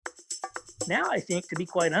now I think, to be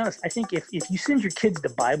quite honest, I think if you send your kids to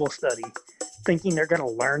Bible study thinking they're going to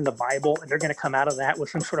learn the Bible and they're going to come out of that with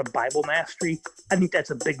some sort of Bible mastery, I think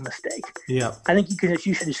that's a big mistake. Yeah. I think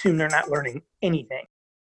you should assume they're not learning anything.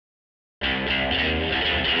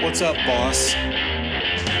 What's up, boss?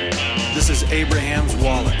 This is Abraham's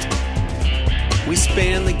Wallet. We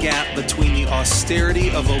span the gap between the austerity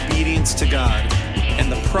of obedience to God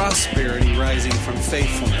and the prosperity rising from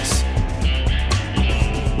faithfulness.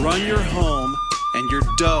 Run your home and your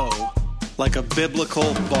dough like a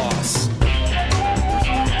biblical boss.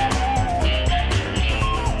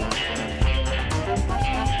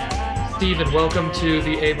 Stephen, welcome to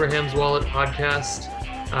the Abraham's Wallet podcast.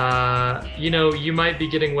 You might be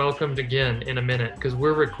getting welcomed again in a minute because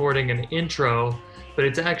we're recording an intro, but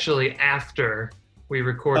it's actually after we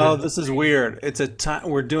recorded. Oh, this is weird. It's a time.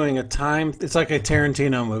 We're doing a time. It's like a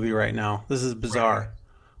Tarantino movie right now. This is bizarre.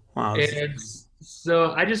 Wow. And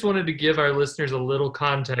so I just wanted to give our listeners a little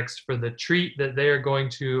context for the treat that they are going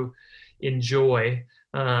to enjoy,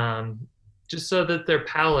 just so that their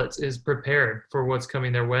palates is prepared for what's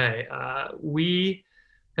coming their way. We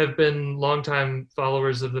have been longtime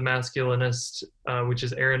followers of The Masculinist, which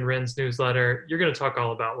is Aaron Renn's newsletter. You're going to talk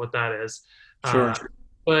all about what that is. Sure.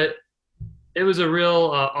 But it was a real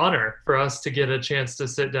honor for us to get a chance to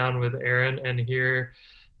sit down with Aaron and hear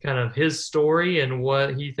kind of his story and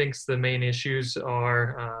what he thinks the main issues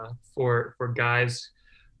are for guys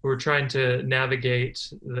who are trying to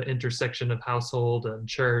navigate the intersection of household and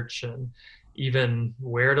church and even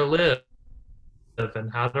where to live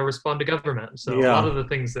and how to respond to government. So A lot of the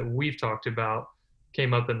things that we've talked about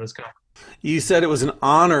came up in this conference. You said it was an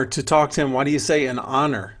honor to talk to him. Why do you say an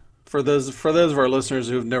honor? For those of our listeners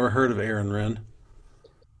who've never heard of Aaron Renn.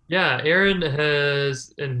 Yeah, Aaron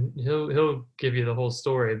has, and he'll give you the whole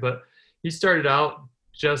story, but he started out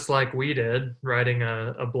just like we did, writing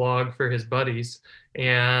a blog for his buddies,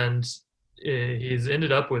 and he's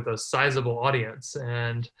ended up with a sizable audience.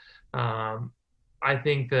 And I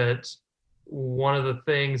think that one of the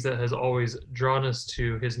things that has always drawn us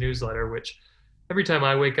to his newsletter, which every time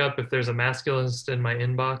I wake up, if there's a masculinist in my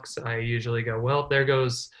inbox, I usually go, well, there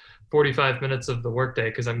goes 45 minutes of the workday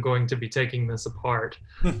because I'm going to be taking this apart.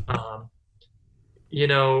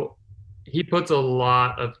 He puts a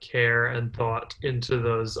lot of care and thought into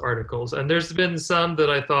those articles. And there's been some that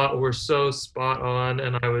I thought were so spot on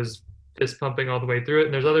and I was fist pumping all the way through it.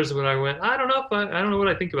 And there's others when I went, I don't know what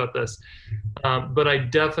I think about this. But I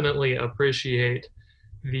definitely appreciate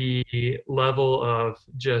the level of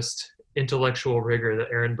just intellectual rigor that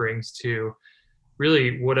Aaron brings to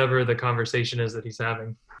really whatever the conversation is that he's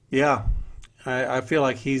having. Yeah, I feel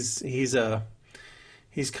like he's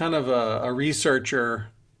kind of a researcher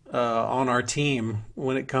on our team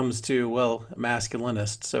when it comes to,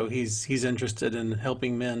 masculinist. So he's interested in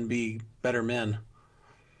helping men be better men.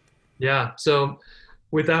 Yeah. So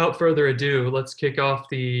without further ado, let's kick off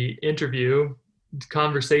the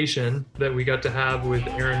conversation that we got to have with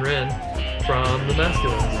Aaron Renn from The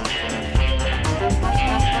Masculinist.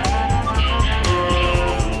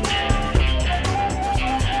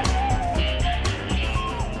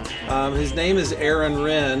 His name is Aaron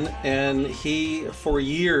Renn, and he, for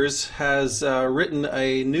years, has written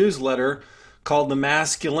a newsletter called The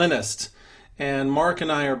Masculinist. And Mark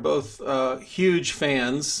and I are both huge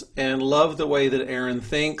fans and love the way that Aaron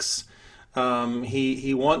thinks.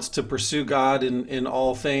 He wants to pursue God in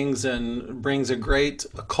all things and brings a great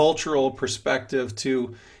cultural perspective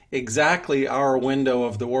to exactly our window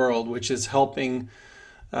of the world, which is helping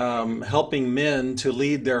men to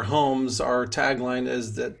lead their homes. Our tagline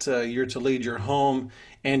is that you're to lead your home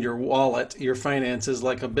and your wallet, your finances,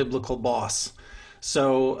 like a biblical boss.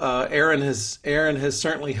 So Aaron has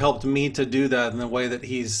certainly helped me to do that in the way that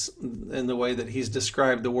he's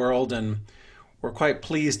described the world, and we're quite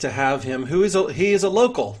pleased to have him. He is a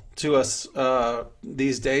local to us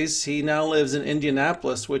these days. He now lives in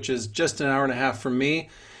Indianapolis, which is just an hour and a half from me.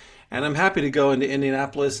 And I'm happy to go into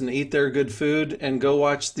Indianapolis and eat their good food and go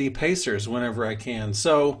watch the Pacers whenever I can.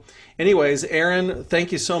 So anyways, Aaron,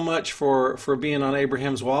 thank you so much for being on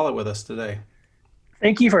Abraham's Wallet with us today.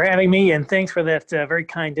 Thank you for having me, and thanks for that very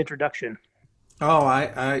kind introduction. Oh,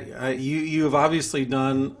 you have obviously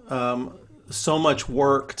done so much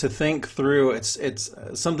work to think through. It's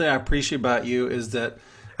something I appreciate about you is that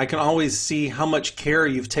I can always see how much care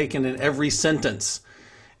you've taken in every sentence.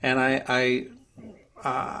 And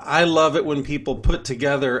I love it when people put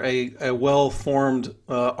together a well-formed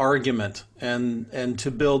argument and to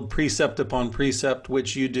build precept upon precept,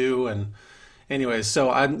 which you do. And anyways, so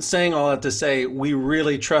I'm saying all that to say we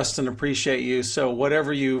really trust and appreciate you. So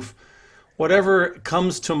whatever you've Whatever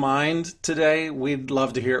comes to mind today, we'd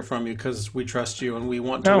love to hear it from you because we trust you and we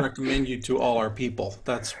want to No. recommend you to all our people.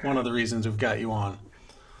 That's one of the reasons we've got you on.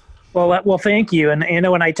 Well, thank you. And, and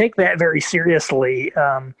I take that very seriously.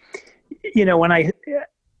 When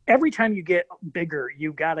every time you get bigger,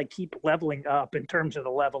 you got to keep leveling up in terms of the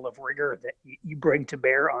level of rigor that you bring to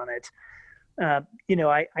bear on it.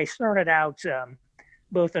 I started out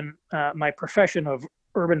both in my profession of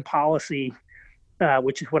urban policy,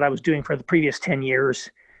 which is what I was doing for the previous 10 years,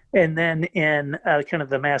 and then in kind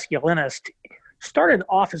of the masculinist, started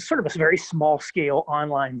off as sort of a very small scale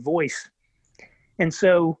online voice. And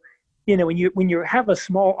so, when you have a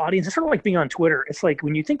small audience, it's sort of like being on Twitter. It's like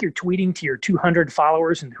when you think you're tweeting to your 200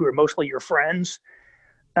 followers and who are mostly your friends,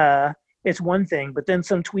 it's one thing, but then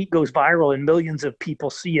some tweet goes viral and millions of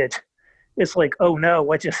people see it. It's like, oh no,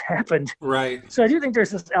 what just happened? Right. So I do think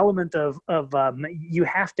there's this element of you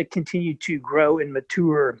have to continue to grow and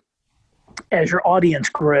mature as your audience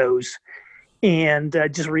grows, and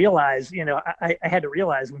just realize, I had to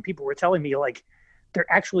realize when people were telling me like they're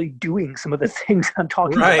actually doing some of the things I'm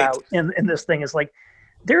talking about in this thing, is like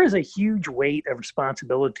there is a huge weight of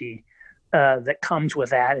responsibility that comes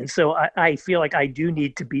with that, and so I feel like I do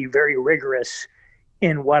need to be very rigorous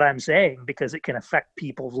in what I'm saying because it can affect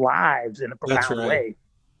people's lives in a profound way.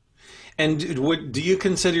 And do you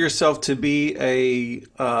consider yourself to be a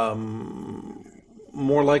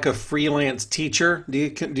more like a freelance teacher? Do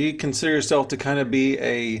you consider yourself to kind of be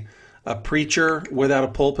a preacher without a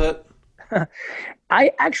pulpit? I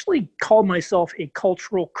actually call myself a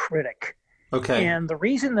cultural critic. Okay. And the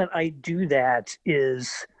reason that I do that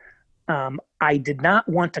is I did not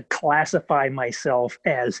want to classify myself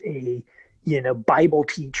as a Bible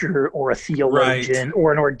teacher or a theologian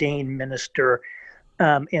or an ordained minister.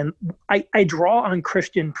 And I draw on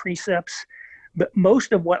Christian precepts, but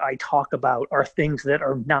most of what I talk about are things that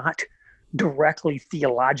are not directly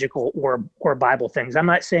theological or Bible things. I'm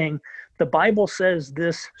not saying the Bible says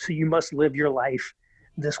this, so you must live your life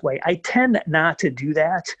this way. I tend not to do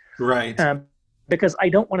that. Right. Because I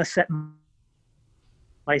don't want to set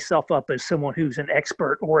myself up as someone who's an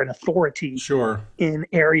expert or an authority in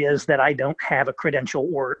areas that I don't have a credential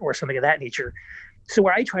or something of that nature. So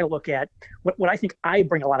where I try to look at what I think I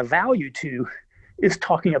bring a lot of value to is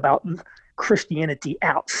talking about Christianity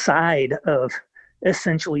outside of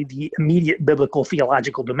essentially the immediate biblical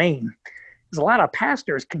theological domain. Because a lot of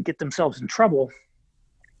pastors can get themselves in trouble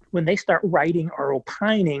when they start writing or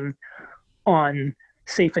opining on,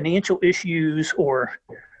 say, financial issues or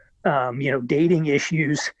dating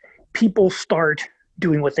issues. People start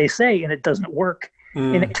doing what they say and it doesn't work.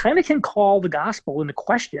 And it kind of can call the gospel into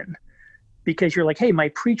question because you're like, hey, my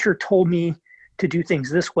preacher told me to do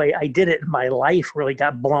things this way. I did it and my life really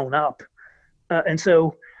got blown up. And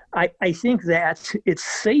so I think that it's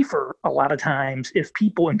safer a lot of times if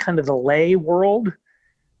people in kind of the lay world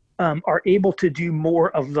are able to do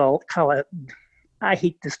more of the kind of, I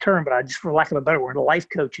hate this term, but I just, for lack of a better word, life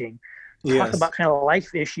coaching. Talk about kind of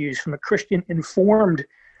life issues from a Christian informed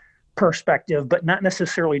perspective, but not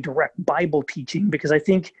necessarily direct Bible teaching. Because I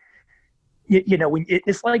think, when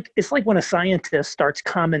it's like when a scientist starts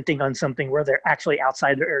commenting on something where they're actually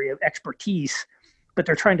outside their area of expertise, but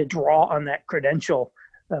they're trying to draw on that credential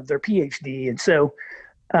of their PhD. And so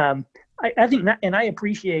I think that, and I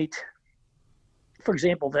appreciate, for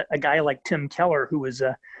example, that a guy like Tim Keller, who was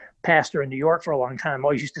a pastor in New York for a long time,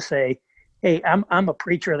 always used to say, hey, I'm a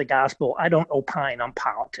preacher of the gospel. I don't opine on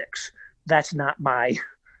politics. That's not my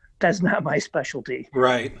specialty.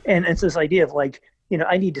 Right. And it's this idea of like,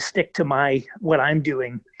 I need to stick to what I'm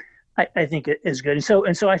doing. I think it is good.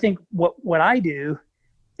 And so I think what I do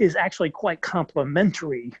is actually quite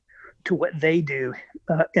complementary to what they do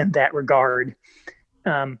in that regard.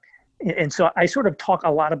 And so I sort of talk a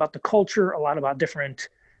lot about the culture, a lot about different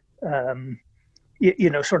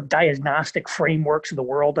sort of diagnostic frameworks of the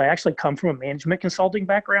world. I actually come from a management consulting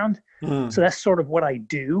background. So that's sort of what I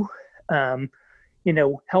do,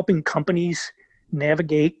 helping companies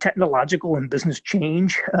navigate technological and business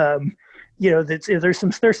change. There's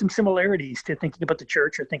some similarities to thinking about the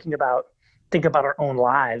church or think about our own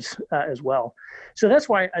lives as well. So that's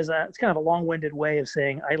why it's kind of a long-winded way of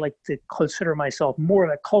saying I like to consider myself more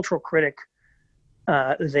of a cultural critic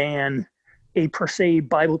than a per se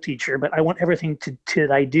Bible teacher, but I want everything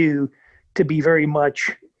that I do to be very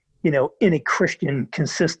much, in a Christian,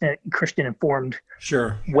 consistent, Christian informed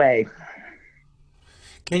way.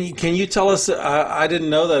 Can you tell us? I didn't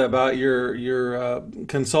know that about your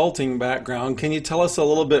consulting background. Can you tell us a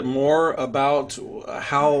little bit more about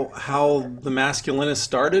how the Masculinist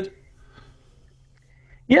started?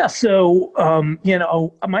 Yeah. So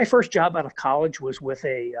my first job out of college was with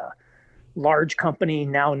a large company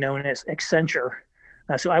now known as Accenture.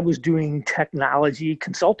 So I was doing technology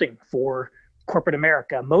consulting for corporate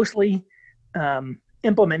America, mostly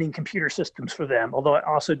implementing computer systems for them, although I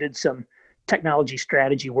also did some technology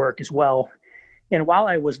strategy work as well. And while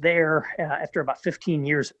I was there, after about 15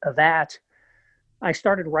 years of that, I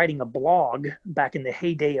started writing a blog back in the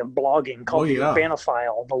heyday of blogging called The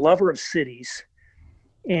Urbanophile, The Lover of Cities.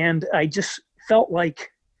 And I just felt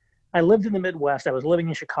like I lived in the Midwest. I was living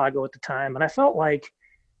in Chicago at the time, and I felt like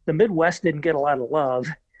the Midwest didn't get a lot of love,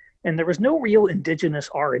 and there was no real indigenous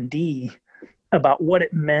R&D about what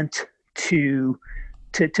it meant to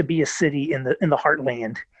be a city in the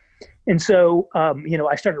heartland. And so,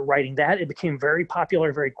 I started writing that. It became very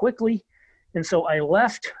popular very quickly. And so I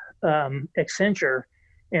left Accenture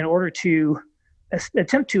in order to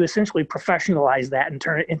attempt to essentially professionalize that and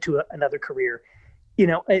turn it into another career.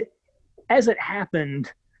 As it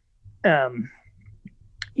happened,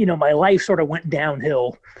 my life sort of went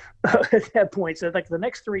downhill at that point. So like the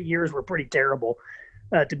next 3 years were pretty terrible,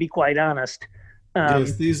 to be quite honest.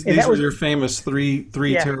 Yes, these were your famous three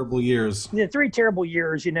terrible years. Yeah, 3 terrible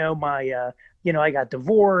years. I got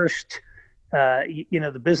divorced.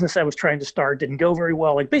 The business I was trying to start didn't go very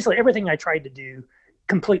well. Like basically everything I tried to do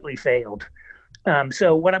completely failed.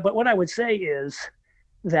 So what I would say is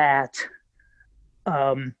that,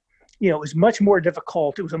 it was much more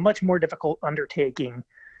difficult. It was a much more difficult undertaking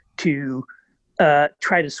to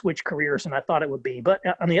try to switch careers than I thought it would be. But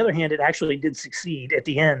on the other hand, it actually did succeed at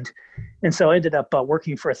the end. And so I ended up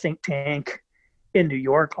working for a think tank in New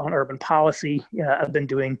York on urban policy. I've been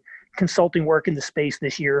doing consulting work in the space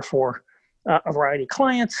this year for a variety of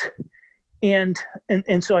clients. And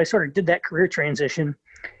so I sort of did that career transition.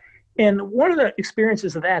 And one of the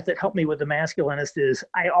experiences of that helped me with The Masculinist is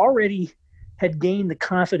I already had gained the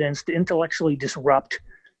confidence to intellectually disrupt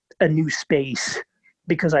a new space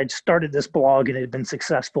because I'd started this blog and it had been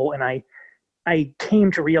successful. And I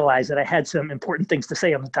came to realize that I had some important things to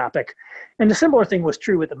say on the topic. And a similar thing was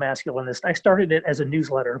true with The Masculinist. I started it as a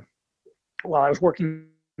newsletter while I was working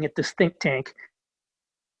at this think tank.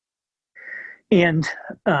 And,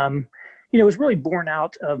 it was really born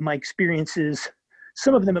out of my experiences.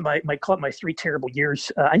 Some of them might call it my 3 terrible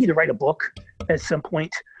years. I need to write a book at some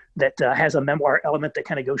point that has a memoir element that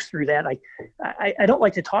kind of goes through that. I don't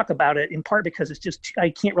like to talk about it in part because it's just, I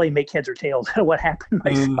can't really make heads or tails out of what happened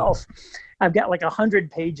myself. I've got like 100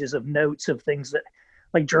 pages of notes of things that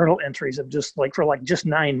like journal entries of just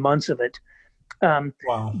 9 months of it.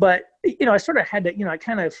 Wow. But, I sort of had to, I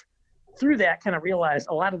kind of through that kind of realized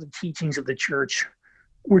a lot of the teachings of the church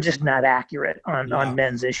were just not accurate on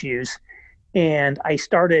men's issues. And I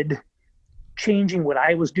started changing what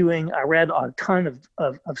I was doing. I read a ton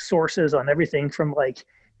of sources on everything from like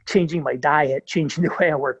changing my diet, changing the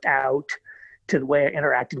way I worked out, to the way I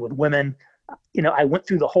interacted with women. I went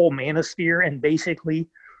through the whole manosphere and basically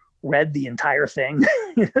read the entire thing.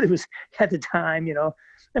 It was at the time, I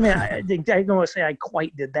don't want to say I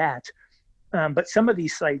quite did that. But some of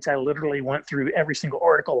these sites, I literally went through every single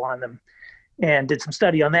article on them and did some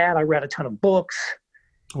study on that. I read a ton of books.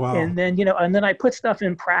 Wow. And then, and then I put stuff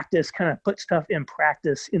in practice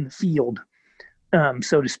in the field,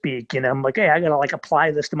 so to speak. I'm like, hey, I got to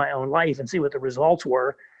apply this to my own life and see what the results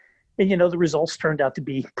were. And, the results turned out to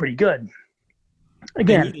be pretty good.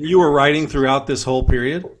 Again, and you were writing throughout this whole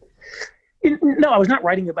period? No, I was not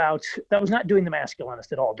I was not doing The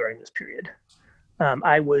Masculinist at all during this period.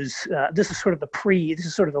 This is sort of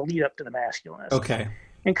the lead up to The Masculinist. Okay.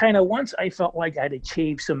 And kind of once I felt like I'd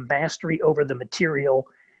achieved some mastery over the material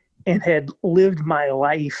and had lived my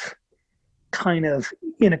life kind of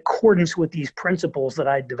in accordance with these principles that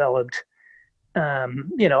I developed, a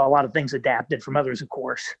lot of things adapted from others, of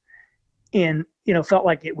course, and, felt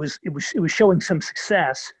like it was showing some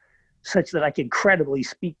success such that I could credibly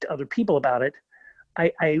speak to other people about it.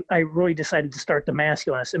 I really decided to start The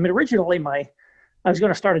Masculinist. I mean, originally I was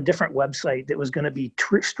going to start a different website that was going to be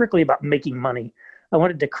strictly about making money. I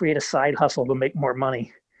wanted to create a side hustle to make more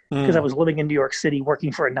money because I was living in New York City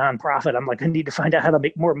working for a nonprofit. I'm like, I need to find out how to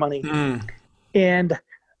make more money. And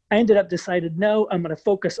I ended up decided, no, I'm going to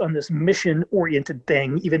focus on this mission-oriented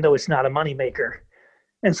thing, even though it's not a moneymaker.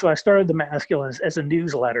 And so I started The Masculinist as a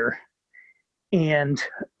newsletter. And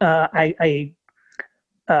I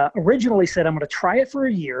originally said, I'm going to try it for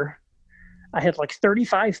a year. I had like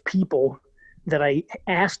 35 people that I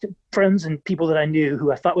asked, friends and people that I knew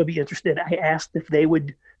who I thought would be interested. I asked if they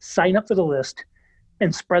would sign up for the list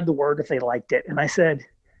and spread the word if they liked it. And I said,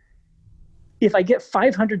 if I get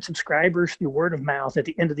 500 subscribers through word of mouth at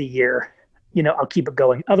the end of the year, I'll keep it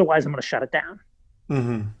going. Otherwise, I'm going to shut it down.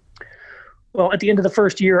 Mm-hmm. Well, at the end of the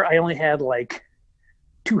first year, I only had like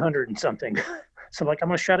 200 and something. So like, I'm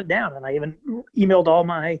going to shut it down. And I even emailed all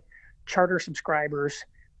my charter subscribers,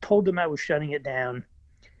 told them I was shutting it down.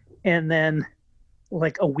 And then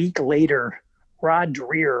like a week later, Rod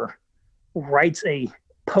Dreher writes a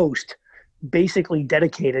post basically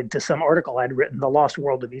dedicated to some article I'd written, The Lost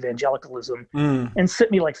World of Evangelicalism, and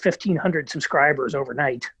sent me like 1,500 subscribers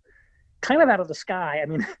overnight, kind of out of the sky. I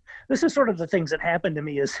mean, this is sort of the things that happen to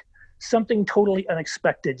me, is something totally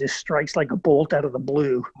unexpected just strikes like a bolt out of the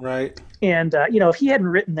blue. Right. And, if he hadn't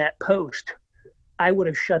written that post, I would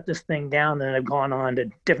have shut this thing down and have gone on to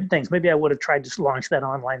different things. Maybe I would have tried to launch that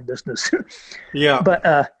online business. Yeah.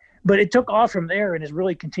 But it took off from there and has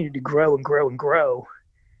really continued to grow and grow and grow.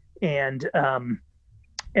 And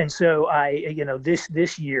so I,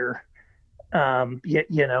 this year,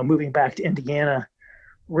 moving back to Indiana,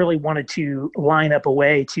 really wanted to line up a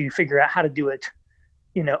way to figure out how to do it,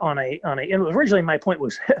 and originally my point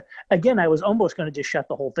was, again, I was almost going to just shut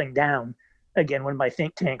the whole thing down again when my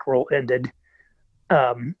think tank role ended.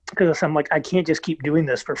 Because I'm like, I can't just keep doing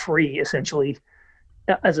this for free, essentially,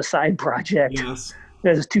 as a side project. Yes.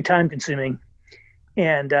 It's too time consuming.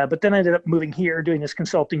 And, but then I ended up moving here, doing this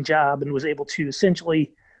consulting job, and was able to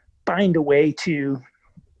essentially find a way to,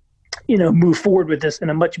 move forward with this in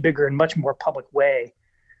a much bigger and much more public way.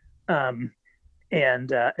 And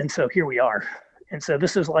so here we are. And so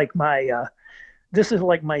this is like my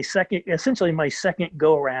second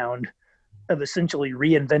go around of essentially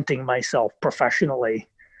reinventing myself professionally.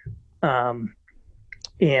 Again,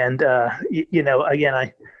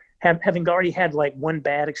 having already had like one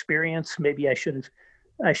bad experience, maybe I should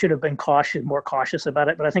have been more cautious about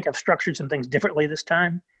it, but I think I've structured some things differently this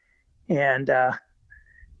time, and,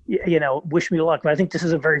 wish me luck. But I think this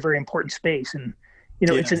is a very, very important space. And, Yes.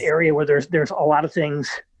 It's an area where there's a lot of things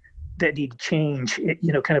that need to change,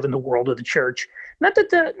 kind of in the world of the church. Not that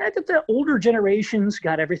the older generations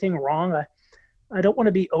got everything wrong. I don't want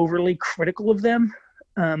to be overly critical of them.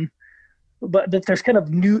 But there's kind of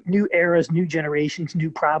new eras, new generations, new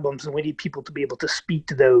problems, and we need people to be able to speak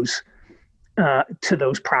to those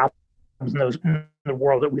problems in the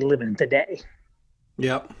world that we live in today.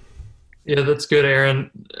 Yep. Yeah, that's good, Aaron.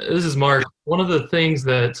 This is Mark. One of the things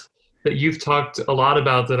that you've talked a lot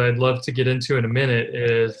about that I'd love to get into in a minute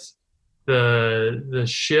is the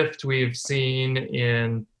shift we've seen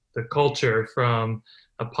in the culture from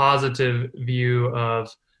a positive view of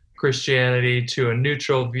Christianity to a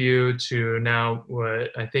neutral view to now what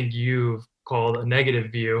I think you've called a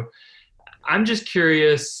negative view. I'm just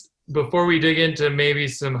curious, before we dig into maybe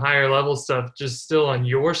some higher level stuff, just still on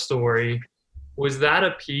your story, was that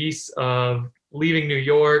a piece of leaving New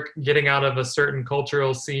York, getting out of a certain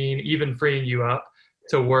cultural scene, even freeing you up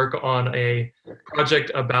to work on a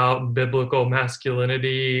project about biblical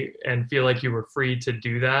masculinity and feel like you were free to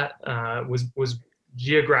do that? Was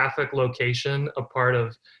geographic location a part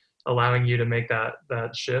of allowing you to make that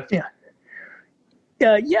shift? Yeah.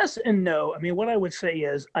 Yes and no. I mean, what I would say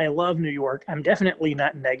is I love New York. I'm definitely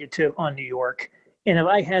not negative on New York. And if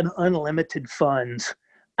I had unlimited funds,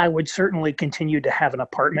 I would certainly continue to have an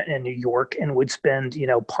apartment in New York and would spend,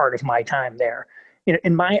 part of my time there.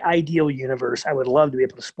 In my ideal universe, I would love to be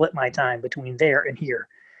able to split my time between there and here.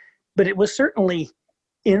 But it was certainly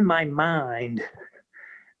in my mind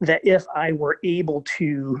that if I were able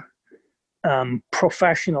to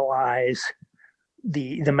professionalize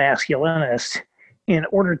the masculinist, in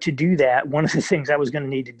order to do that, one of the things I was going to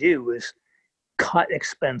need to do was cut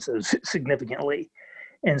expenses significantly.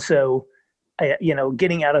 And so,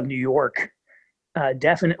 getting out of New York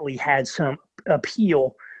definitely had some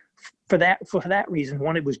appeal for that reason.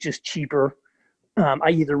 One, it was just cheaper.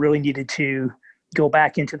 I either really needed to go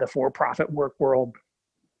back into the for-profit work world,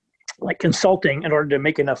 like consulting, in order to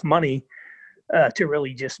make enough money to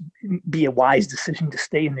really just be a wise decision to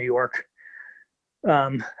stay in New York,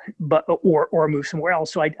 or move somewhere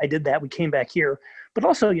else. So I did that. We came back here, but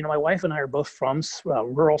also, my wife and I are both from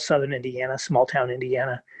rural Southern Indiana, small town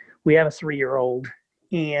Indiana. We have a 3-year-old,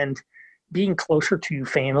 and being closer to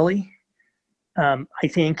family, I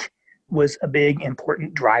think, was a big,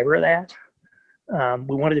 important driver of that.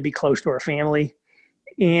 We wanted to be close to our family.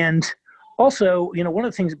 And also, one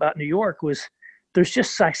of the things about New York was there's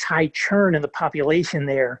just such high churn in the population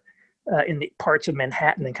there, in the parts of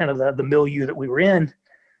Manhattan and kind of the milieu that we were in,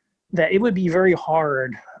 that it would be very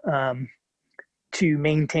hard to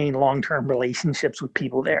maintain long-term relationships with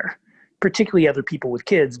people there, particularly other people with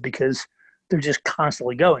kids, because they're just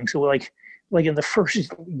constantly going. So like in the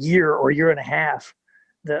first year or year and a half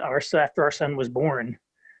after our son was born,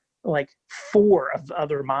 like 4 of the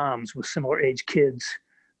other moms with similar age kids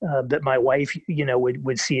that my wife,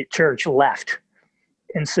 would see at church left.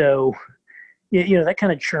 And so, that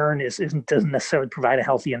kind of churn doesn't necessarily provide a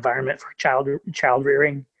healthy environment for child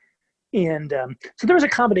rearing. And so there was a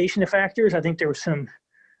combination of factors. I think there was some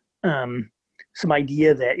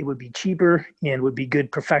idea that it would be cheaper and would be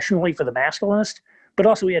good professionally for the masculinist, but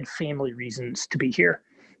also we had family reasons to be here.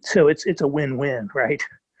 So it's a win-win, right?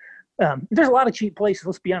 There's a lot of cheap places.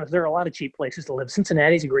 Let's be honest. There are a lot of cheap places to live.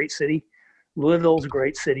 Cincinnati's a great city. Louisville's a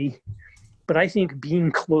great city. But I think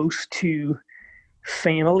being close to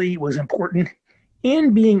family was important,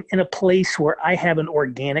 and being in a place where I have an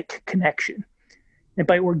organic connection. And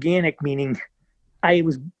by organic, meaning I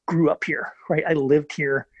grew up here, right? I lived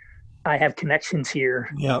here. I have connections here.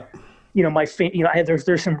 Yep.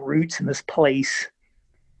 There's some roots in this place.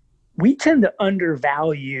 We tend to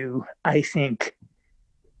undervalue, I think,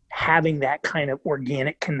 having that kind of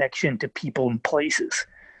organic connection to people and places.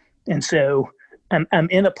 And so I'm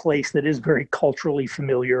in a place that is very culturally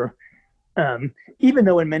familiar, even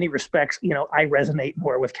though in many respects, I resonate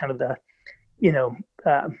more with kind of the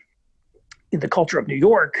culture of New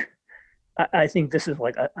York. I think this is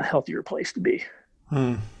like a healthier place to be.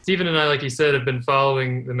 Stephen and I, like you said, have been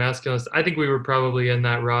following the masculinist. I think we were probably in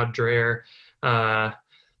that Rod Dreher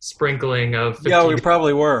sprinkling of 15 we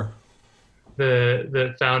probably were.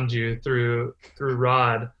 That found you through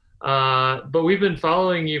Rod. But we've been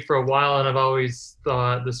following you for a while, and I've always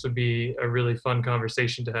thought this would be a really fun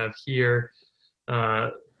conversation to have here.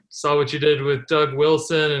 Saw what you did with Doug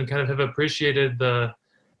Wilson and kind of have appreciated the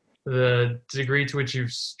degree to which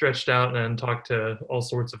you've stretched out and talked to all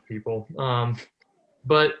sorts of people.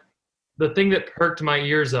 But the thing that perked my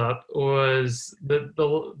ears up was the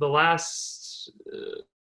last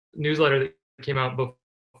newsletter that came out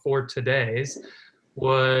before today's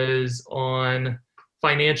was on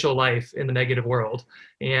financial life in the negative world.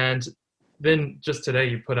 And then just today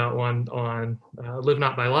you put out one on Live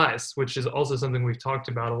Not by Lies, which is also something we've talked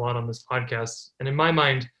about a lot on this podcast. And in my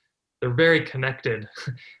mind, they're very connected,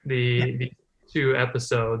 the two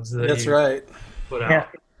episodes That's right. Put out.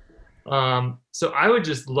 Yeah. So I would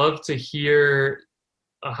just love to hear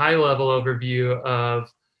a high-level overview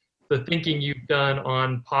of the thinking you've done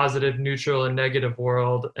on positive, neutral, and negative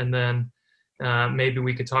world, and then maybe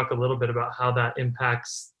we could talk a little bit about how that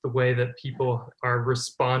impacts the way that people are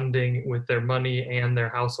responding with their money and their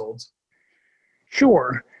households.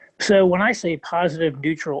 Sure. So when I say positive,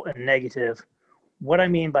 neutral, and negative, what I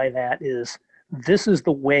mean by that is this is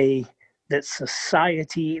the way that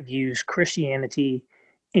society views Christianity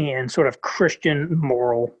and sort of Christian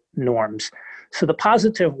moral norms. So the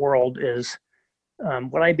positive world is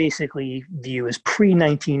what I basically view as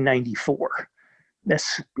pre-1994.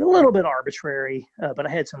 That's a little bit arbitrary, but I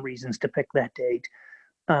had some reasons to pick that date.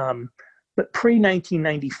 But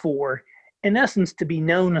pre-1994, in essence, to be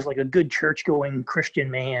known as like a good church-going Christian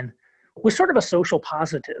man was sort of a social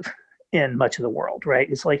positive in much of the world, right?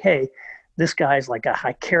 It's like, hey, this guy's like a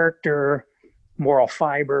high character, moral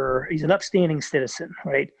fiber. He's an upstanding citizen,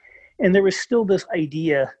 right? And there was still this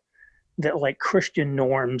idea that like Christian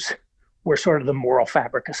norms were sort of the moral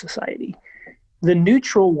fabric of society. The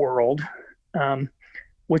neutral world,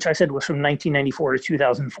 which I said was from 1994 to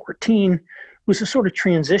 2014, was a sort of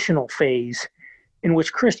transitional phase in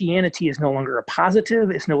which Christianity is no longer a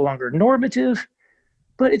positive, it's no longer normative,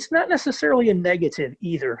 but it's not necessarily a negative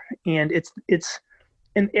either. And it's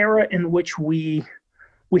an era in which we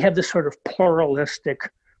have this sort of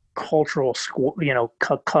pluralistic cultural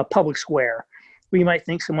public square. Where you might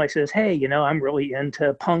think somebody says, hey, I'm really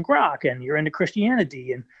into punk rock and you're into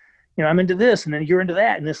Christianity, and I'm into this and then you're into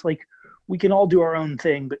that. And it's like we can all do our own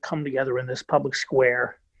thing, but come together in this public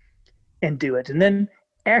square and do it. And then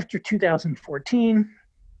after 2014,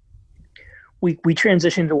 we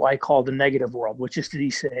transitioned to what I call the negative world, which is to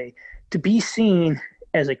be seen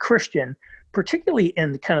as a Christian, particularly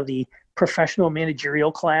in kind of the professional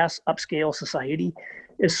managerial class, upscale society,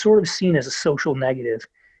 is sort of seen as a social negative.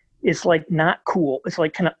 It's like not cool. It's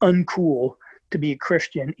like kind of uncool to be a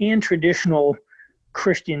Christian, and traditional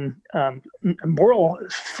Christian moral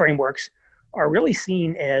frameworks are really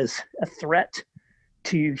seen as a threat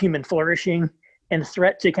to human flourishing and a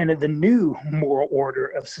threat to kind of the new moral order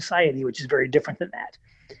of society, which is very different than that.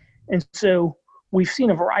 And so we've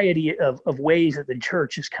seen a variety of ways that the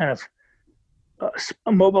church has kind of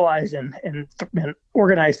mobilized and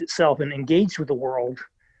organized itself and engaged with the world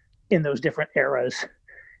in those different eras.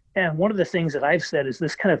 And one of the things that I've said is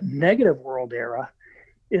this kind of negative world era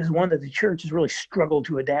is one that the church has really struggled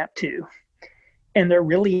to adapt to. And there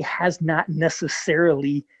really has not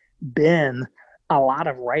necessarily been a lot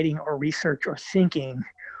of writing or research or thinking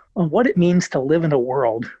on what it means to live in a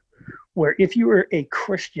world where if you are a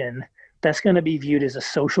Christian, that's going to be viewed as a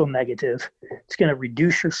social negative. It's going to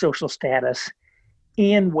reduce your social status.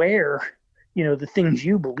 and where, the things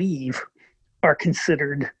you believe are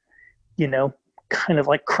considered, kind of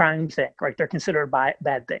like crimes, right? They're considered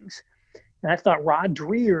bad things. And I thought Rod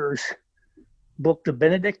Dreher's book, The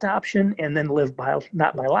Benedict Option, and then Live by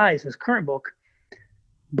Not by Lies, his current book,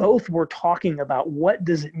 both were talking about what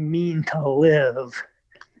does it mean to live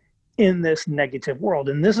in this negative world.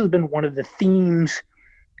 And this has been one of the themes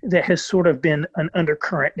that has sort of been an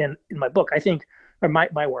undercurrent in my book, I think, or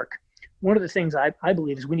my work. One of the things I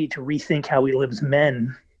believe is we need to rethink how we live as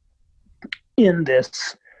men in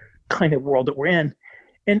this kind of world that we're in.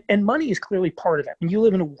 And money is clearly part of that. When you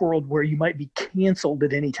live in a world where you might be canceled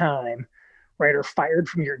at any time, right, or fired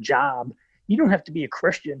from your job, you don't have to be a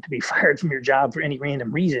Christian to be fired from your job for any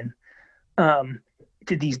random reason to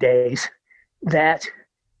these days. That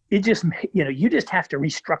it just, you just have to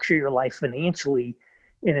restructure your life financially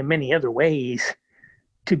and in many other ways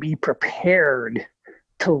to be prepared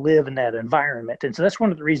to live in that environment. And so that's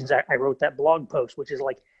one of the reasons I wrote that blog post, which is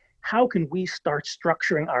like, how can we start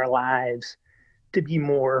structuring our lives to be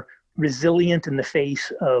more resilient in the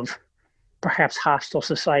face of perhaps hostile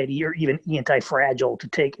society or even anti-fragile, to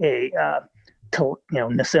take a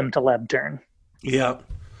Nassim Taleb turn? Yeah,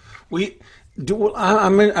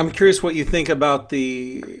 I'm curious what you think about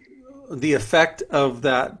the effect of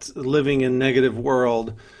that living in negative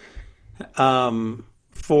world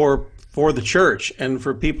for the church and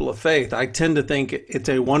for people of faith. I tend to think it's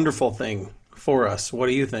a wonderful thing for us. What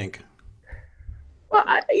do you think? Well,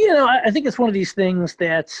 I think it's one of these things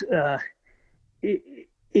that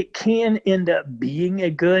it can end up being a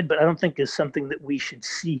good, but I don't think is something that we should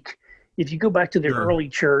seek. If you go back to the early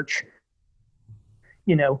church,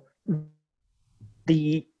 the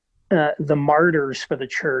martyrs for the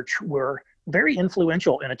church were very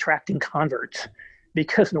influential in attracting converts,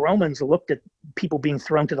 because the Romans looked at people being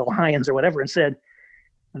thrown to the lions or whatever and said,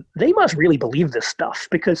 they must really believe this stuff,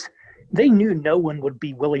 because they knew no one would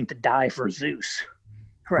be willing to die for Zeus,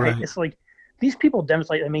 right? It's like these people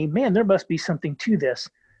demonstrate, man, there must be something to this.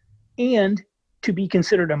 And to be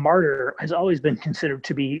considered a martyr has always been considered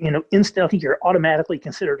to be, instantly you're automatically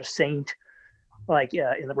considered a saint, like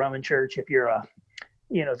in the Roman church, if you're a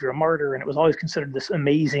martyr, and it was always considered this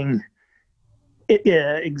amazing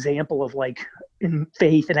example of like in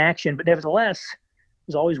faith and action. But nevertheless, it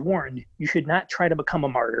was always warned, you should not try to become a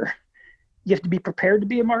martyr. You have to be prepared to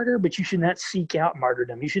be a martyr, but you should not seek out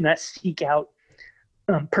martyrdom. You should not seek out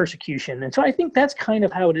persecution. And so I think that's kind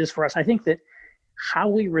of how it is for us. I think that how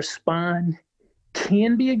we respond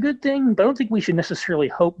can be a good thing, but I don't think we should necessarily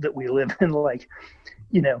hope that we live in like,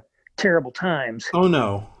 terrible times. Oh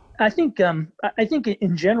no. I think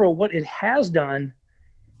in general, what it has done,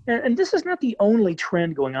 and this is not the only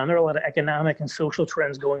trend going on. There are a lot of economic and social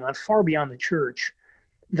trends going on far beyond the church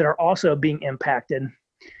that are also being impacted.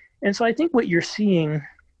 And so I think what you're seeing,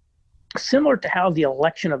 similar to how the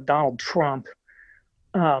election of Donald Trump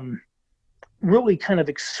really kind of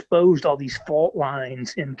exposed all these fault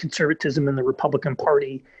lines in conservatism in the Republican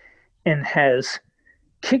Party and has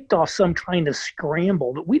kicked off some kind of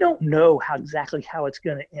scramble that we don't know exactly how it's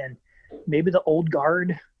going to end. Maybe the old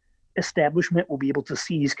guard establishment will be able to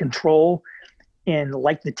seize control, and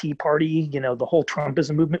like the Tea Party, the whole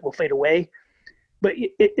Trumpism movement will fade away. But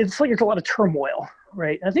it's like there's a lot of turmoil,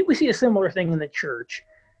 right? I think we see a similar thing in the church,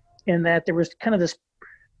 in that there was kind of this,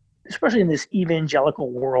 especially in this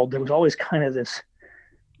evangelical world, there was always kind of this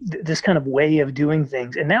kind of way of doing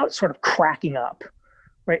things, and now it's sort of cracking up,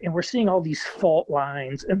 right? And we're seeing all these fault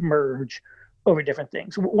lines emerge over different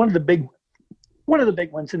things. One of the big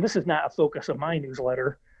ones, and this is not a focus of my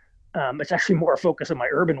newsletter, it's actually more a focus of my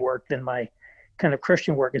urban work than my kind of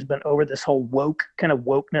Christian work, has been over this whole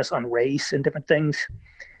wokeness on race and different things.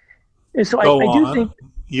 And so I do think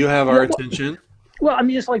you have our attention. Well,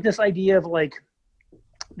 just like this idea of like,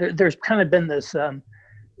 there's kind of been this, a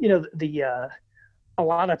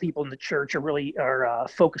lot of people in the church are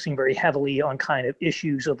focusing very heavily on kind of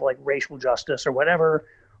issues of like racial justice or whatever,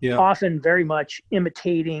 often very much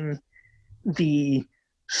imitating the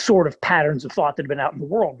sort of patterns of thought that have been out in the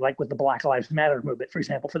world, like with the Black Lives Matter movement, for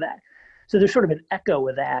example, for that. So there's sort of an echo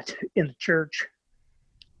of that in the church.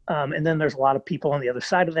 And then there's a lot of people on the other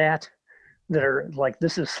side of that are like,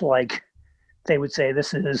 this is like, they would say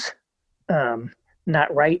this is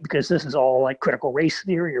not right, because this is all like critical race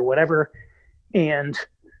theory or whatever. And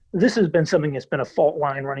this has been something that's been a fault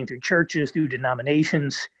line running through churches, through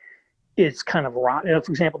denominations. It's kind of rotten.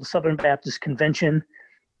 For example, the Southern Baptist Convention,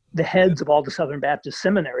 the heads of all the Southern Baptist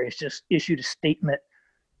seminaries just issued a statement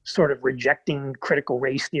sort of rejecting critical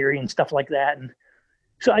race theory and stuff like that. And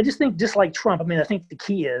so I just think, just like Trump, I think the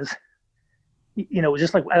key is,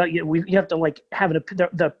 just like you have to like have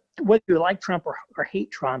the whether you like Trump or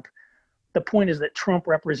hate Trump, the point is that Trump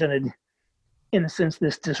represented, in a sense,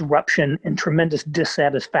 this disruption and tremendous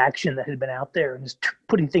dissatisfaction that had been out there and is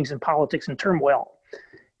putting things in politics in turmoil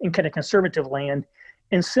in kind of conservative land.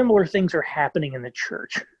 And similar things are happening in the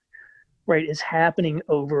church, right? It's happening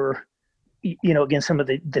over, again, some of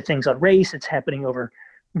the things on race. It's happening over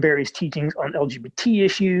various teachings on LGBT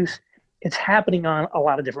issues. It's happening on a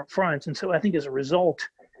lot of different fronts. And so I think as a result,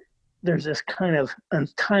 there's this kind of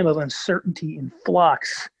time of uncertainty and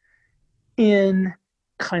flux in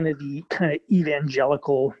kind of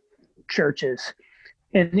evangelical churches.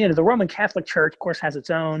 And, the Roman Catholic Church, of course, has its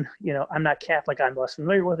own, I'm not Catholic, I'm less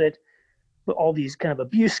familiar with it, but all these kind of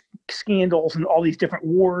abuse scandals and all these different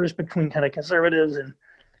wars between kind of conservatives and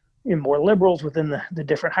more liberals within the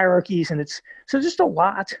different hierarchies. And there's just a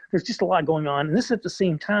lot going on. And this is at the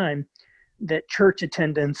same time that church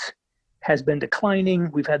attendance has been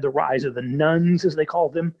declining. We've had the rise of the nuns, as they call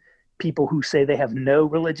them, people who say they have no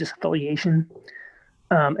religious affiliation.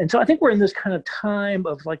 And so I think we're in this kind of time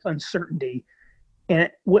of like uncertainty. And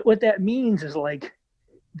what that means is like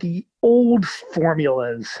the old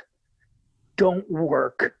formulas don't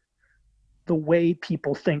work the way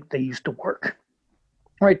people think they used to work,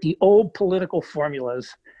 right? The old political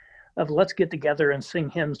formulas of let's get together and sing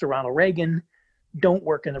hymns to Ronald Reagan don't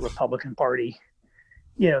work in the Republican Party.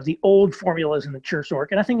 The old formulas in the church don't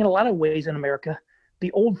work. And I think in a lot of ways in America,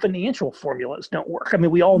 the old financial formulas don't work. I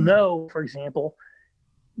mean, we all know, for example,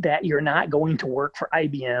 that you're not going to work for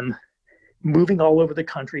IBM, moving all over the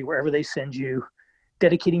country, wherever they send you,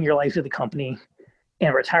 dedicating your life to the company,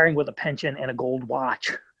 and retiring with a pension and a gold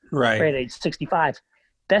watch right at age 65.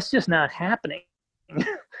 That's just not happening.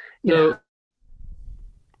 So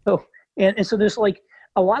there's like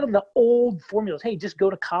a lot of the old formulas. Hey, just go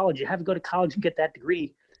to college. You have to go to college and get that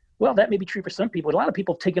degree. Well, that may be true for some people. A lot of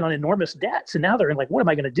people have taken on enormous debts, and now they're like, what am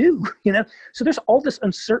I going to do? So there's all this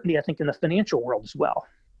uncertainty, I think, in the financial world as well.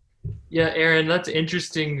 Yeah, Aaron, that's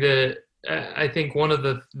interesting. That I think one of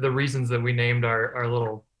the reasons that we named our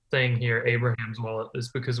little thing here Abraham's Wallet is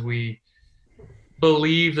because we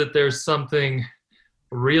believe that there's something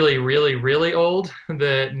really, really, really old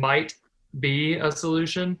that might be a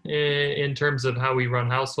solution in terms of how we run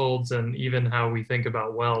households and even how we think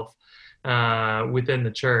about wealth within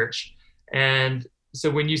the church. And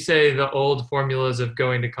so when you say the old formulas of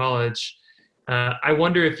going to college, I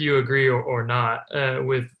wonder if you agree or not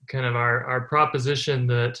with kind of our proposition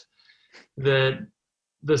that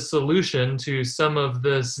the solution to some of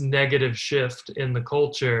this negative shift in the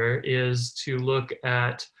culture is to look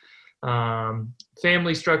at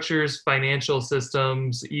family structures, financial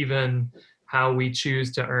systems, even how we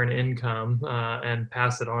choose to earn income and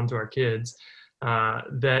pass it on to our kids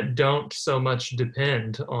that don't so much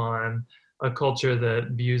depend on a culture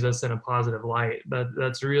that views us in a positive light.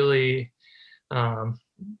 That's really,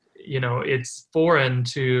 it's foreign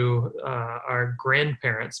to our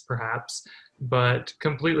grandparents perhaps, but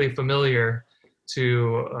completely familiar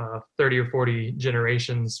to 30 or 40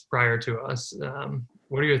 generations prior to us.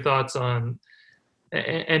 What are your thoughts on,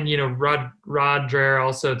 and Rod Dreher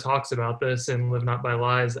also talks about this in Live Not by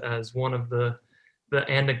Lies as one of the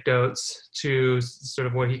anecdotes to sort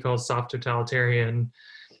of what he calls soft totalitarian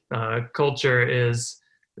culture is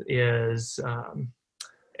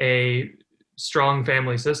a strong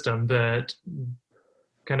family system that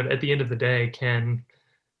kind of at the end of the day can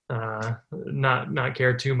not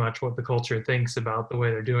care too much what the culture thinks about the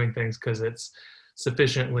way they're doing things because it's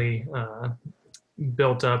sufficiently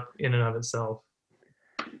built up in and of itself.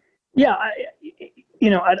 Yeah,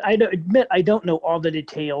 I admit I don't know all the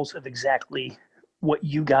details of exactly what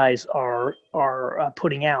you guys are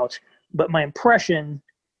putting out, but my impression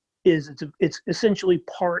is it's essentially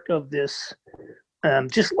part of this.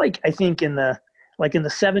 Just like I think in the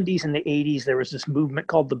 70s and the 80s, there was this movement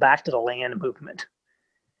called the Back to the Land movement,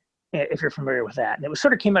 if you're familiar with that. And it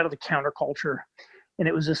sort of came out of the counterculture, and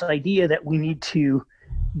it was this idea that we need to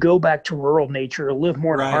go back to rural nature, live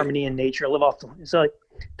more in harmony in nature, live off the. So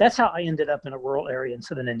that's how I ended up in a rural area in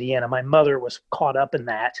southern Indiana. My mother was caught up in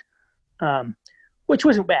that, which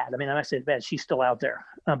wasn't bad. I mean, I said bad. She's still out there,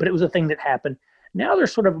 but it was a thing that happened. Now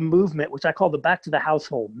there's sort of a movement, which I call the Back to the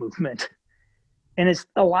Household movement. And it's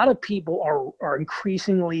a lot of people are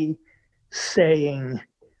increasingly saying,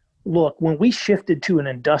 look, when we shifted to an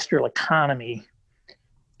industrial economy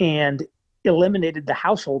and eliminated the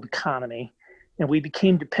household economy, and we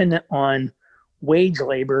became dependent on wage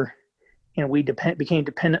labor, and we became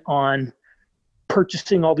dependent on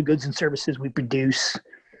purchasing all the goods and services we produce,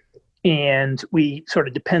 and we sort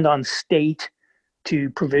of depend on state to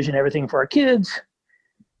provision everything for our kids,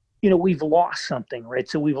 we've lost something, right?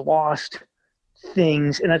 So we've lost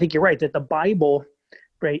things. And I think you're right that the Bible,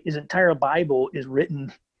 right, his entire Bible is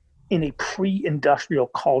written in a pre-industrial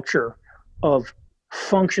culture of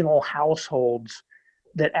functional households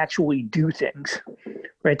that actually do things,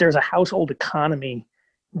 right? There's a household economy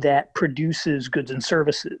that produces goods and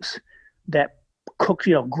services, that cooks,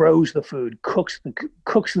 grows the food, cooks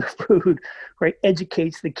the food, right?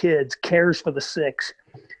 Educates the kids, cares for the sick.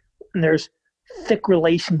 And there's thick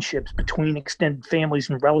relationships between extended families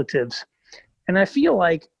and relatives. And I feel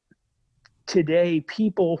like today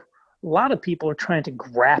a lot of people are trying to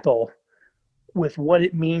grapple with what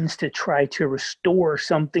it means to try to restore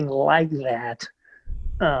something like that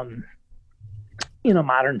in a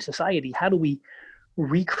modern society. How do we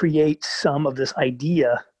recreate some of this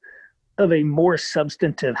idea of a more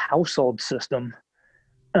substantive household system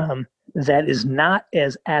that is not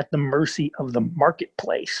as at the mercy of the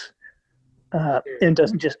marketplace and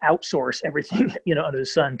doesn't just outsource everything under the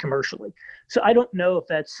sun commercially? So I don't know if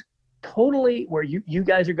that's totally where you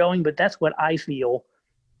guys are going, but that's what I feel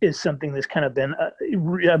is something that's kind of been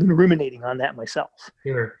I've been ruminating on that myself.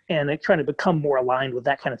 Sure. And trying to become more aligned with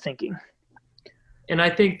that kind of thinking. And I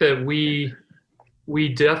think that we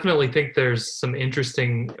definitely think there's some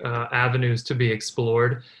interesting avenues to be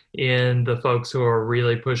explored in the folks who are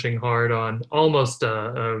really pushing hard on almost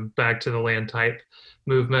a back to the land type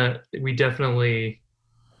movement. We definitely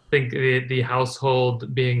think the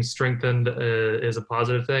household being strengthened is a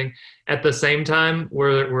positive thing. At the same time,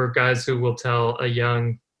 we're guys who will tell a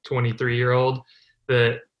young 23-year-old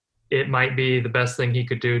that it might be the best thing he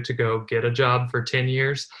could do to go get a job for 10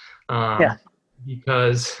 years.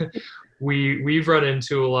 Because we've run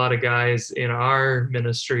into a lot of guys in our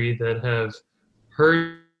ministry that have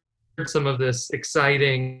heard some of this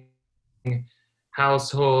exciting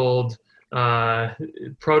household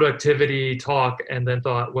productivity talk and then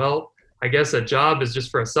thought, well, I guess a job is just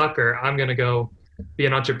for a sucker. I'm going to go be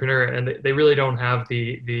an entrepreneur. And they really don't have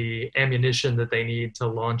the ammunition that they need to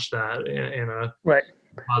launch that in a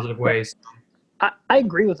positive way. I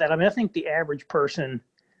agree with that. I mean, I think the average person,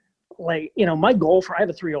 I have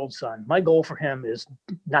a 3-year-old son. My goal for him is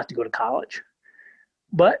not to go to college.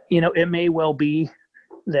 But, it may well be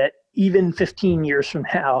that even 15 years from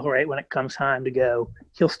now, right, when it comes time to go,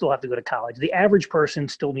 he'll still have to go to college. The average person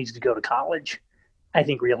still needs to go to college, I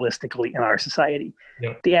think, realistically, in our society.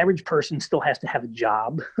 Yep. The average person still has to have a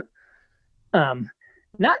job.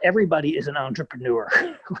 Not everybody is an entrepreneur.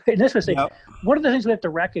 And that's what I say. Yep. One of the things we have to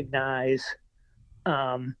recognize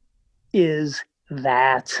is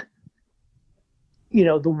that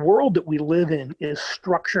the world that we live in is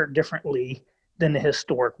structured differently than the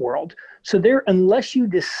historic world. So unless you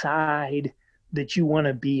decide that you want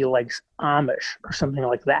to be like Amish or something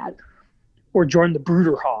like that, or join the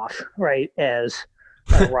Bruderhof, right? As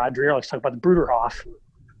Roger likes to talk about the Bruderhof,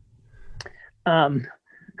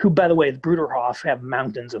 who, by the way, the Bruderhof have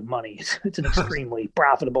mountains of money. It's an extremely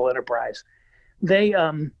profitable enterprise. They,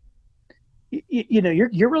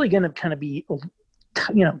 you're really going to kind of be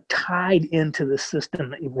tied into the system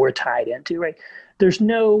that we're tied into, right? There's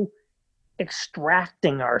no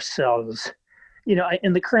extracting ourselves.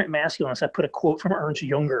 In the Current Masculinist, I put a quote from Ernst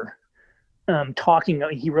Junger talking,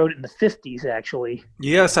 he wrote it in the 50s, actually.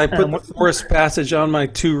 Yes, I put the Forest Passage on my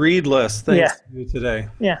to-read list. Thanks to you today.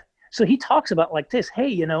 Yeah. So he talks about like this, hey,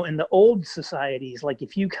 in the old societies, like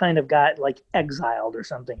if you kind of got like exiled or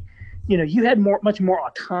something, you had much more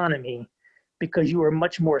autonomy because you were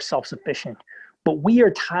much more self-sufficient. But we are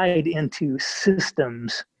tied into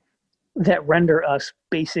systems that render us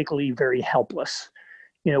basically very helpless.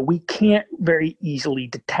 We can't very easily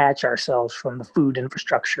detach ourselves from the food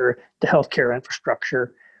infrastructure, the healthcare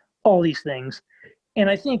infrastructure, all these things. And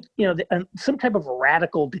I think, some type of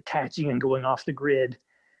radical detaching and going off the grid,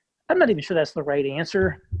 I'm not even sure that's the right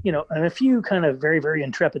answer. And a few kind of very, very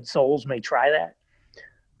intrepid souls may try that.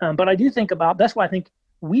 But I do think that's why I think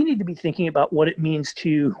we need to be thinking about what it means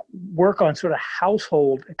to work on sort of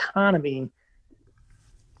household economy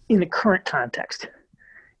in the current context.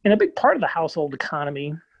 And a big part of the household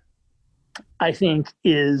economy, I think,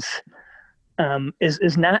 is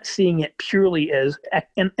not seeing it purely as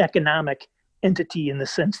an economic entity in the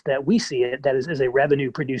sense that we see it, that is as a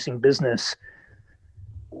revenue producing business,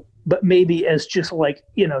 but maybe as just like,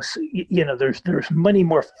 there's many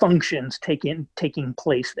more functions taking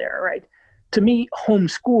place there, right? To me,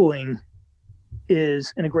 homeschooling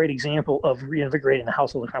is a great example of reinvigorating the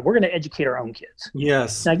household economy. We're going to educate our own kids.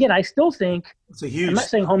 Yes. Now, again, I still think I'm not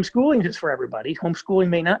saying homeschooling is for everybody. Homeschooling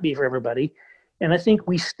may not be for everybody. And I think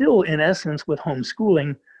we still, in essence, with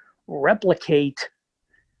homeschooling, replicate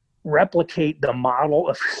the model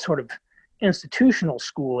of sort of institutional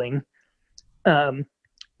schooling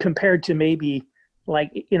compared to maybe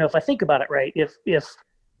like, if I think about it, right, if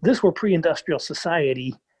this were pre-industrial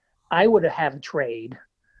society, I would have a trade.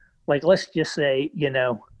 Like, let's just say,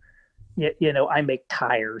 I make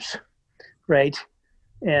tires, right?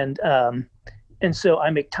 And so I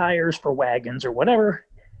make tires for wagons or whatever.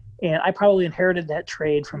 And I probably inherited that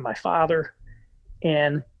trade from my father.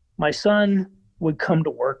 And my son would come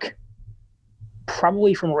to work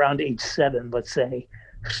probably from around age 7, let's say,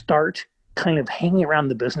 start kind of hanging around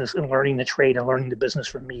the business and learning the trade and learning the business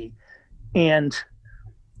from me. And,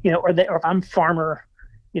 or if I'm farmer,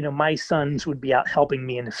 my sons would be out helping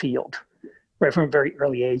me in the field, right, from a very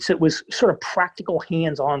early age. So it was sort of practical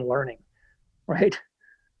hands-on learning, right?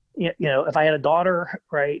 If I had a daughter,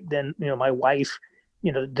 right, then, my wife,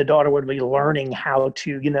 the daughter would be learning how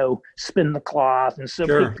to, spin the cloth and sew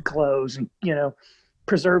Sure. the clothes and,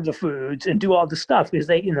 preserve the foods and do all the stuff, because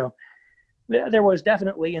they, there was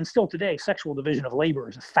definitely, and still today, sexual division of labor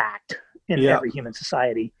is a fact in every human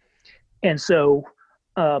society. And so,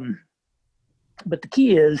 but the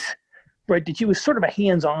key is, right, that you was sort of a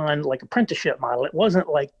hands-on, like, apprenticeship model. It wasn't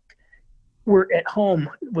like we're at home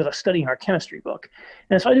with us studying our chemistry book.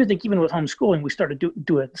 And so I do think even with homeschooling, we started to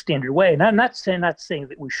do it the standard way. And I'm not saying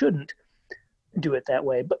that we shouldn't do it that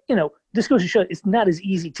way, but, this goes to show it's not as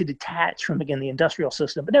easy to detach from, again, the industrial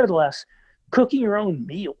system. But nevertheless, cooking your own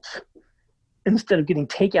meals instead of getting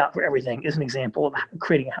takeout for everything is an example of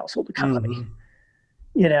creating a household economy.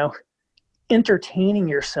 Mm-hmm. Entertaining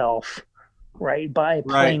yourself, right, by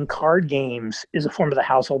playing card games is a form of the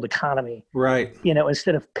household economy. Right.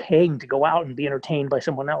 Instead of paying to go out and be entertained by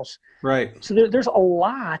someone else. Right. So there's a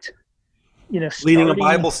lot, leading a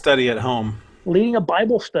Bible study at home.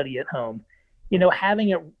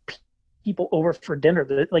 Having people over for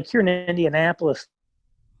dinner. Like here in Indianapolis,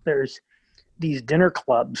 there's these dinner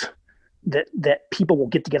clubs that people will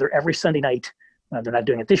get together every Sunday night. They're not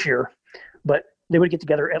doing it this year, but they would get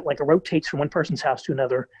together at, like, it rotates from one person's house to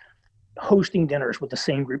another, hosting dinners with the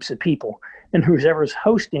same groups of people. And whoever's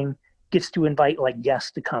hosting gets to invite, like,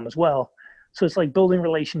 guests to come as well. So it's like building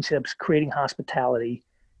relationships, creating hospitality,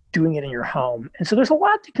 doing it in your home. And so there's a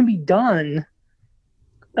lot that can be done.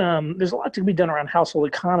 There's a lot to be done around household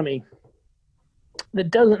economy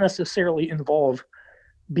that doesn't necessarily involve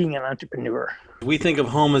being an entrepreneur. We think of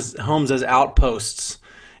homes as outposts,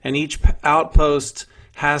 and each outpost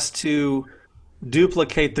has to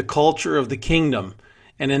duplicate the culture of the kingdom.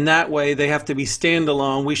 And in that way, they have to be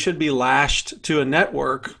standalone. We should be lashed to a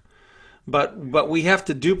network, but we have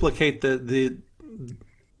to duplicate the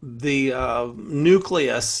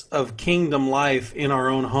nucleus of kingdom life in our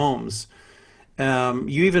own homes.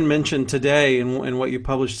 You even mentioned today, in what you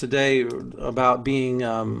published today, about being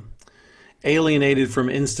alienated from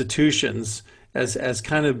institutions as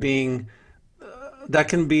kind of being that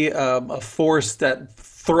can be a force that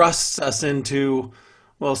thrusts us into,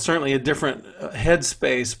 well, certainly a different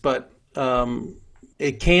headspace, but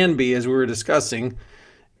it can be, as we were discussing,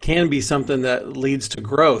 can be something that leads to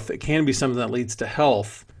growth. It can be something that leads to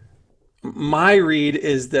health. My read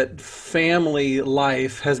is that family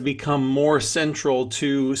life has become more central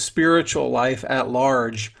to spiritual life at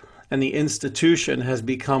large, and the institution has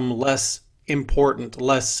become less important,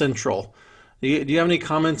 less central. Do you have any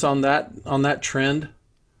comments on that trend?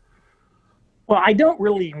 Well, I don't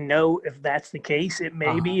really know if that's the case. It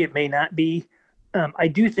may be, it may not be. I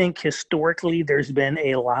do think historically there's been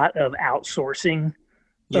a lot of outsourcing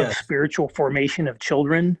of spiritual formation of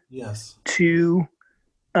children to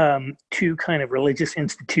kind of religious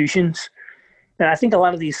institutions. And I think a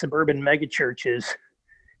lot of these suburban megachurches,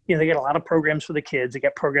 they get a lot of programs for the kids, they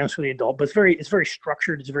get programs for the adult, but it's very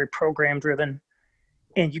structured, it's very program driven,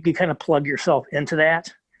 and you can kind of plug yourself into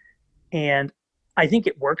that. And I think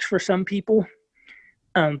it works for some people.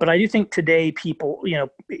 But I do think today people,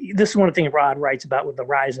 this is one of the things Rod writes about with the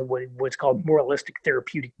rise of what's called moralistic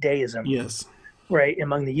therapeutic deism. Yes. Right,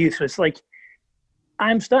 among the youth. So it's like,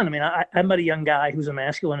 I'm stunned. I mean, I met a young guy who's a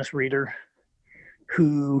masculinist reader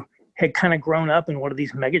who had kind of grown up in one of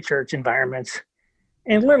these megachurch environments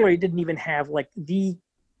and literally didn't even have like the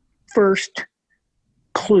first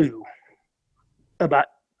clue about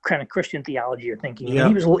kind of Christian theology or thinking. Yeah.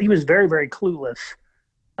 He was very, very clueless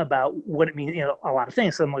about what it means, a lot of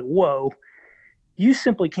things. So I'm like, whoa, you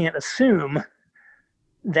simply can't assume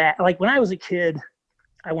that. Like when I was a kid,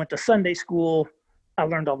 I went to Sunday school. I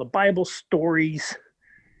learned all the Bible stories.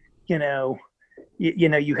 You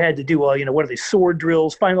had to do what are these sword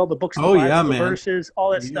drills? Find all the books, of the Bible, the verses,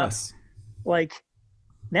 all that stuff. Like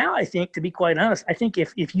now, I think, to be quite honest, I think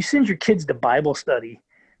if you send your kids to Bible study,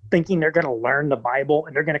 thinking they're going to learn the Bible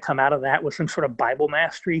and they're going to come out of that with some sort of Bible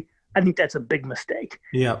mastery, I think that's a big mistake.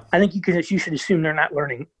 Yeah, I think you should assume they're not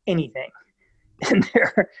learning anything. in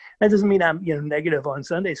there. That doesn't mean I'm, negative on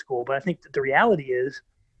Sunday school, but I think that the reality is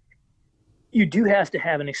you do have to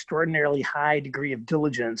have an extraordinarily high degree of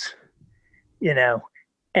diligence,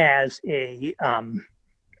 as a,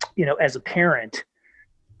 as a parent,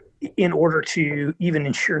 in order to even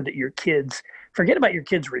ensure that your kids, forget about your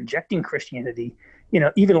kids rejecting Christianity,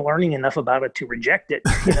 even learning enough about it to reject it,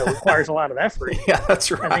 requires a lot of effort. Yeah,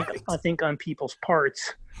 that's right. I think on people's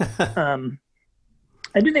parts.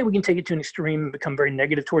 I do think we can take it to an extreme and become very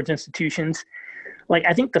negative towards institutions. Like,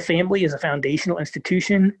 I think the family is a foundational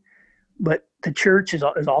institution, but the church is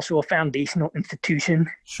also a foundational institution.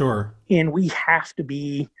 Sure. And we have to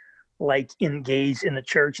be engaged in the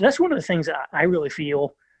church. That's one of the things that I really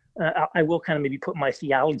feel. I will kind of maybe put my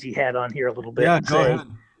theology hat on here a little bit. Yeah, go ahead.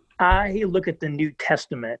 I look at the New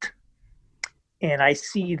Testament and I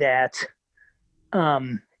see that,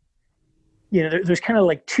 there's kind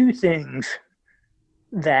of two things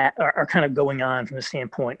that are kind of going on from the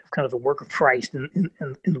standpoint of kind of the work of Christ in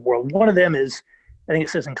the world. One of them is, I think it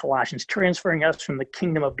says in Colossians, transferring us from the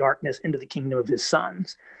kingdom of darkness into the kingdom of his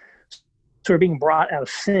sons. So we're being brought out of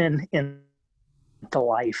sin into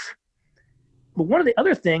life. But the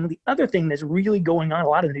other thing that's really going on a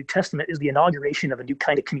lot in the New Testament is the inauguration of a new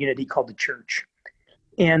kind of community called the church.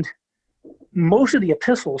 And most of the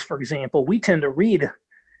epistles, for example, we tend to read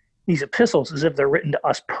these epistles as if they're written to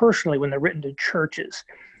us personally when they're written to churches.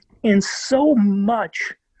 And so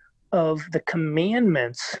much of the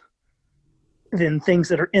commandments and things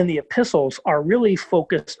that are in the epistles are really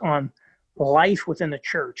focused on life within the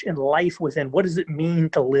church and life within what does it mean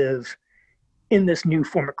to live in this new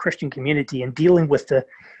form of Christian community, and dealing with the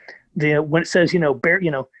when it says,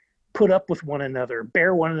 put up with one another,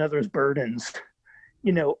 bear one another's burdens,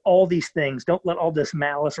 all these things. Don't let all this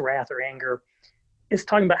malice, wrath, or anger. It's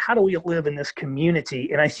talking about how do we live in this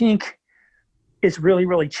community. And I think it's really,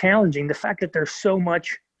 really challenging. The fact that there's so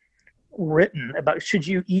much written about should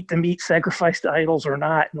you eat the meat sacrificed to idols or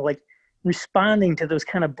not, and responding to those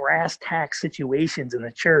kind of brass tack situations in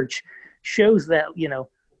the church shows that,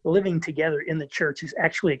 living together in the church is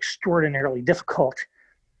actually extraordinarily difficult,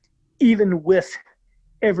 even with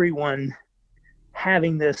everyone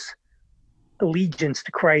having this allegiance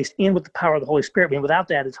to Christ and with the power of the Holy Spirit. I mean, without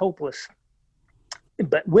that, it's hopeless.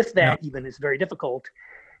 But with that, even, it's very difficult.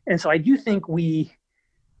 And so I do think we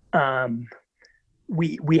have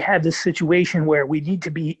this situation where we need to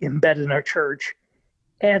be embedded in our church.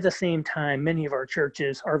 At the same time, many of our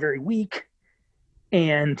churches are very weak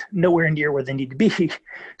and nowhere near where they need to be.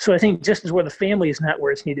 So I think just as where the family is not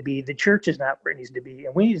where it's need to be, the church is not where it needs to be.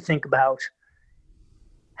 And we need to think about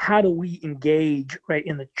how do we engage right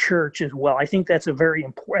in the church as well. I think that's very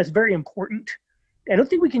important.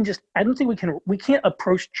 We can't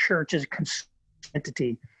approach church as a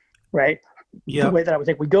entity, right? Yeah. The way that I would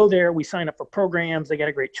think, we go there, we sign up for programs, they got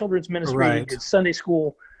a great children's ministry, right, good Sunday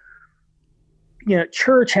school.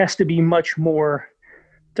 Church has to be much more,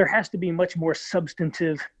 there has to be much more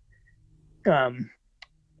substantive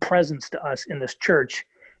presence to us in this church.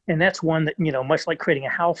 And that's one that, much like creating a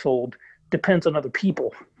household, depends on other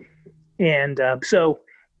people. And so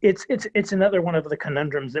it's another one of the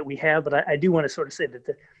conundrums that we have. But I do want to sort of say that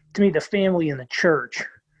to me, the family and the church,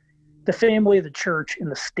 the family, the church,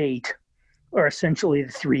 and the state are essentially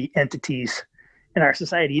the three entities in our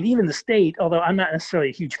society. And even the state, although I'm not necessarily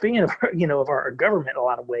a huge fan of, of our government in a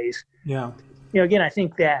lot of ways. Yeah. Again, I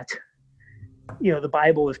think that, the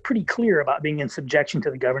Bible is pretty clear about being in subjection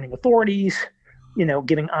to the governing authorities,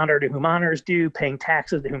 giving honor to whom honor is due, paying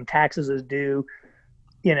taxes to whom taxes is due,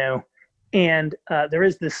 and there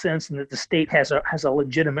is this sense that the state has a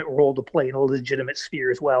legitimate role to play in a legitimate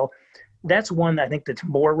sphere as well. That's one that I think that's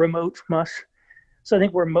more remote from us. So I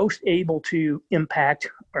think we're most able to impact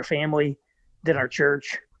our family than our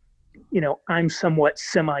church. I'm somewhat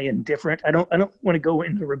semi-indifferent. I don't want to go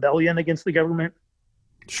into rebellion against the government.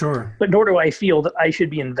 Sure. But nor do I feel that I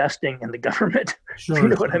should be investing in the government. Sure. You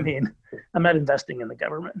know what I mean? I'm not investing in the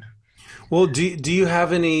government. Well, do you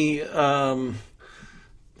have any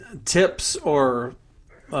tips or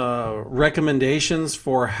recommendations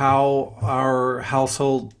for how our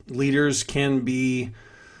household leaders can be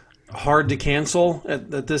hard to cancel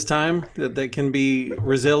at this time, that they can be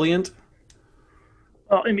resilient?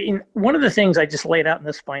 Well, I mean, one of the things I just laid out in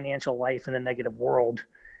this financial life in the negative world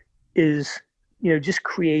is, just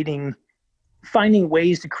finding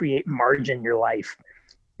ways to create margin in your life.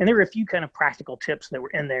 And there were a few kind of practical tips that were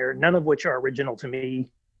in there, none of which are original to me,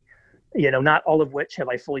 not all of which have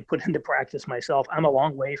I fully put into practice myself. I'm a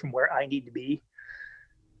long way from where I need to be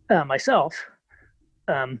myself.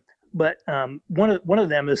 But one of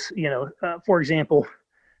them is, for example,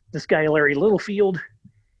 this guy, Larry Littlefield,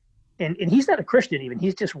 and he's not a Christian even.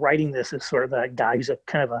 He's just writing this as sort of a guy who's a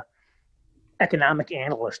kind of a economic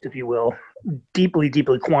analyst, if you will, deeply,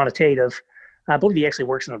 deeply quantitative. I believe he actually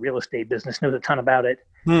works in the real estate business, knows a ton about it.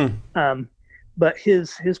 But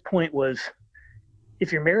his point was,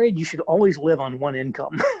 if you're married, you should always live on one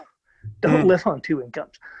income. Don't live on two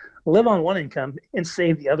incomes. Live on one income and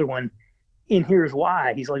save the other one. And here's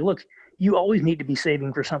why. He's like, look, you always need to be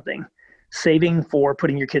saving for something. Saving for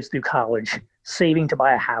putting your kids through college, saving to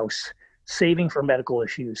buy a house, saving for medical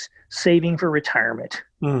issues, saving for retirement,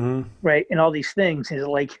 right? And all these things is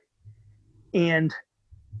like, and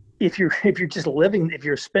if you're just living, if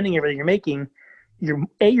you're spending everything you're making,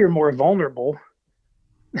 you're more vulnerable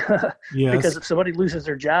because if somebody loses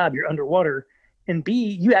their job, you're underwater, and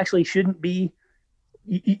B, you actually shouldn't be,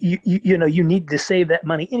 you need to save that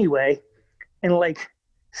money anyway, and like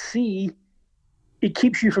C, it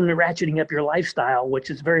keeps you from ratcheting up your lifestyle,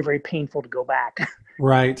 which is very, very painful to go back.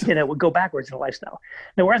 Right. Would go backwards in a lifestyle.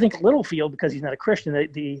 Now, where I think Littlefield, because he's not a Christian,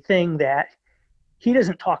 the thing that he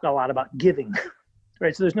doesn't talk a lot about giving,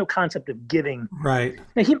 right? So there's no concept of giving. Right.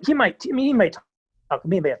 Now, he might talk,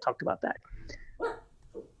 maybe have talked about that.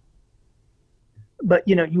 But,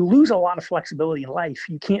 you lose a lot of flexibility in life.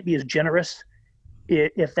 You can't be as generous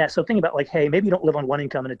if that's, so think about like, hey, maybe you don't live on one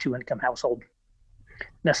income in a 2-income household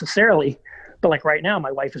necessarily. But like right now,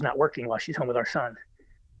 my wife is not working while she's home with our son.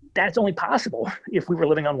 That's only possible if we were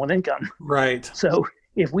living on one income. Right. So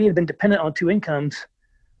if we had been dependent on 2 incomes,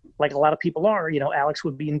 like a lot of people are, Alex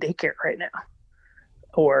would be in daycare right now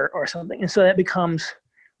or something. And so that becomes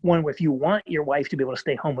one where if you want your wife to be able to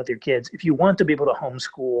stay home with your kids, if you want to be able to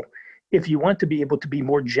homeschool, if you want to be able to be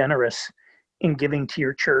more generous in giving to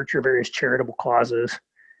your church or various charitable causes,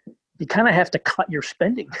 you kind of have to cut your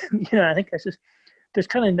spending. I think that's just, there's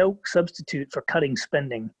kind of no substitute for cutting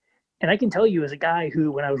spending. And I can tell you as a guy who,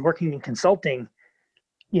 when I was working in consulting,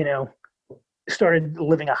 started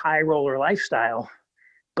living a high roller lifestyle,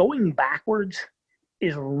 going backwards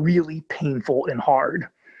is really painful and hard.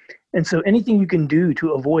 And so anything you can do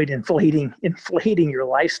to avoid inflating your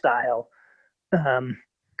lifestyle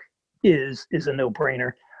is a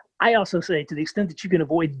no-brainer. I also say, to the extent that you can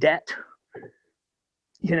avoid debt,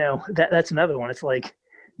 that's another one. It's like,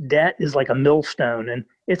 debt is like a millstone, and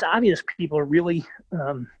it's obvious people are really,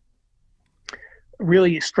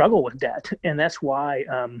 really struggle with debt. And that's why,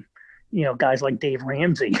 guys like Dave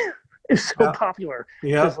Ramsey is so popular.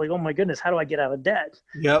 Yeah. It's like, oh my goodness, how do I get out of debt?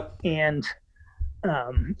 Yep. And,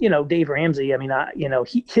 Dave Ramsey,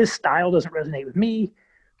 his style doesn't resonate with me,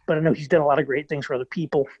 but I know he's done a lot of great things for other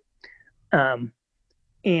people.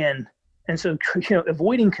 And so,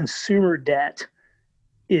 avoiding consumer debt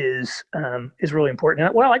is really important.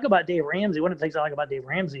 And what I like about Dave Ramsey, one of the things I like about Dave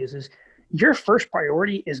Ramsey is your first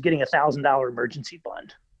priority is getting $1,000 emergency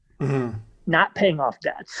fund, not paying off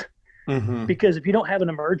debts. Because if you don't have an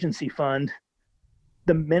emergency fund,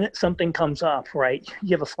 the minute something comes up, right,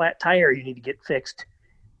 you have a flat tire you need to get fixed,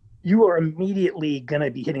 you are immediately going to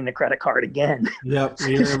be hitting the credit card again. Yep,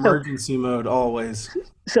 you're in emergency mode always.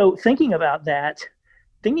 So thinking about those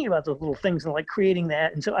little things and like creating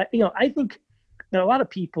that. And so I think a lot of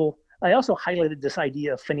people, I also highlighted this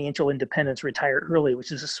idea of financial independence, retire early,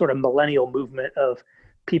 which is a sort of millennial movement of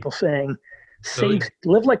people saying,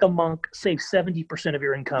 live like a monk, save 70% of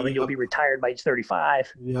your income, and you'll be retired by age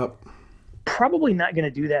 35. Yep. Probably not going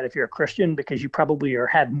to do that if you're a Christian, because you probably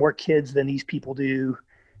have more kids than these people do.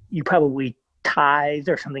 You probably tithe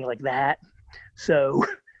or something like that. So,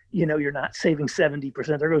 you're not saving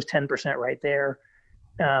 70%. There goes 10% right there.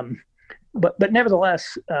 But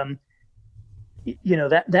nevertheless, that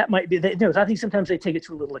might be, I think sometimes they take it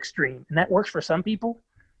to a little extreme, and that works for some people.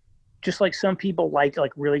 Just like some people like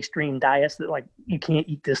really extreme diets that like you can't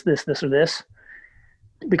eat this, or this,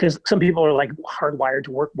 because some people are like hardwired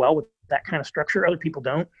to work well with that kind of structure. Other people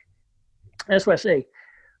don't. That's why I say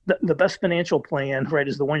the best financial plan, right,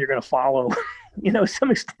 is the one you're going to follow, to some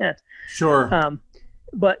extent. Sure.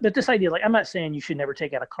 But this idea, like, I'm not saying you should never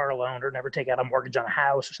take out a car loan or never take out a mortgage on a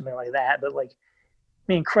house or something like that. But like,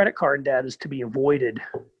 credit card debt is to be avoided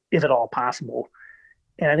if at all possible.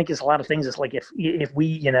 And I think it's a lot of things. It's like, if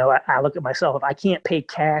we, I look at myself, if I can't pay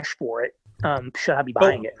cash for it, should I be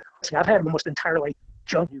buying it? So I've had almost entirely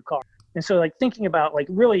junk new car. And so like thinking about like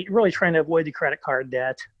really, really trying to avoid the credit card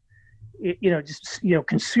debt,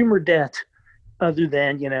 consumer debt other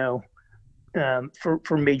than,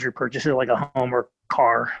 for major purchases like a home or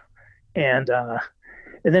car. And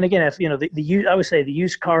then again, if, I would say the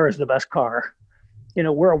used car is the best car.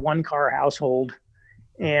 We're a 1-car household.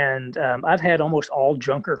 And I've had almost all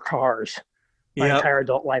junker cars my entire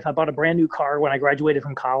adult life. I bought a brand new car when I graduated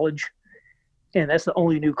from college, and that's the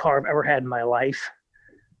only new car I've ever had in my life.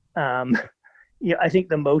 I think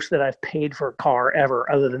the most that I've paid for a car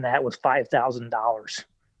ever, other than that, was $5,000.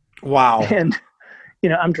 Wow. And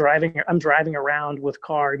I'm driving around with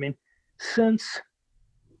car. I mean, since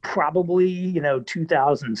probably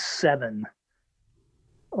 2007.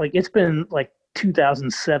 Like it's been like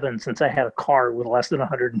 2007 since I had a car with less than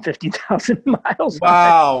 150,000 miles.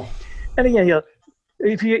 Wow. And again,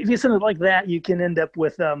 if you send it like that, you can end up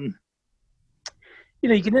with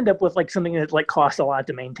like something that like costs a lot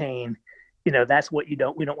to maintain. That's what we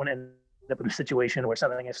don't want to end up in a situation where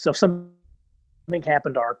if something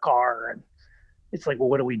happened to our car and it's like, well,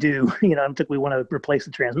 what do we do? We want to replace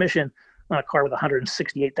the transmission on a car with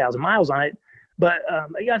 168,000 miles on it. But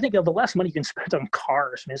I think the less money you can spend on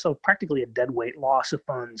cars, man, so practically a deadweight loss of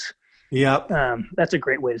funds. Yep. That's a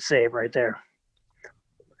great way to save right there.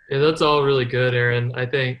 Yeah, that's all really good, Aaron. I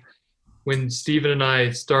think when Stephen and I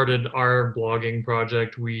started our blogging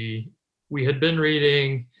project, we had been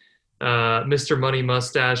reading Mr. Money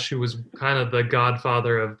Mustache, who was kind of the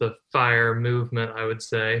godfather of the FIRE movement, I would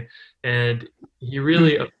say. And he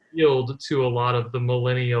really appealed to a lot of the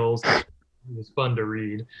millennials. It was fun to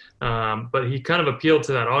read. But he kind of appealed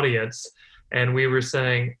to that audience. And we were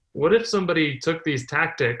saying, what if somebody took these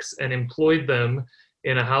tactics and employed them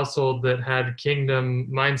in a household that had kingdom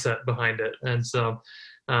mindset behind it? And so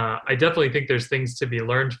I definitely think there's things to be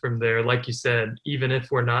learned from there. Like you said, even if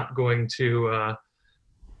we're not going to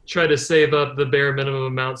try to save up the bare minimum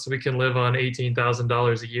amount so we can live on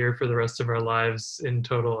 $18,000 a year for the rest of our lives in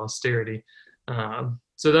total austerity.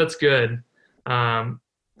 So that's good.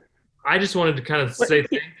 I just wanted to kind of say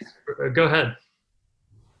things. Go ahead.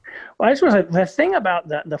 Well, I just want to say the thing about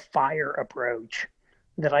the FIRE approach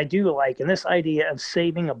that I do like, and this idea of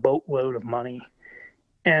saving a boatload of money.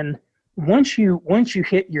 And once you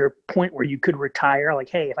hit your point where you could retire, like,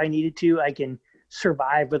 hey, if I needed to, I can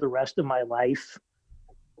survive for the rest of my life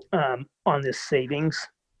on this savings.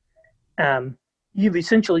 You've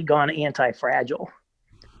essentially gone anti-fragile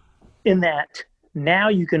in that now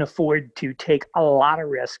you can afford to take a lot of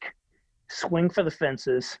risk, swing for the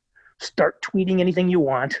fences, start tweeting anything you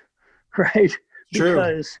want, right? True.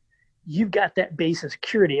 Because you've got that base of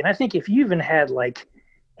security. And I think if you even had like,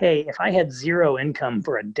 hey, if I had zero income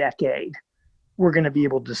for a decade, we're going to be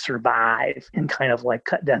able to survive and kind of like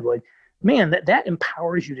cut down. Man, that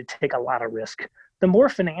empowers you to take a lot of risk. The more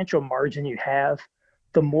financial margin you have,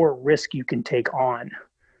 the more risk you can take on.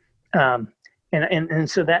 And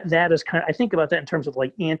so that is kind of, I think about that in terms of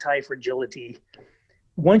like anti-fragility.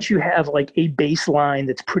 Once you have like a baseline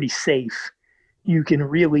that's pretty safe, you can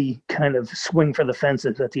really kind of swing for the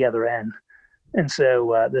fences at the other end. And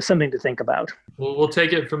so there's something to think about. Well, we'll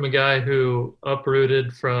take it from a guy who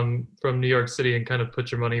uprooted from New York City and kind of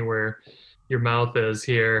put your money where your mouth is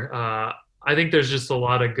here. I think there's just a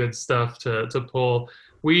lot of good stuff to pull.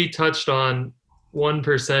 We touched on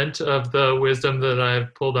 1% of the wisdom that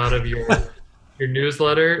I've pulled out of your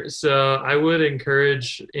newsletter. So I would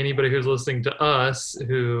encourage anybody who's listening to us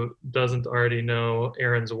who doesn't already know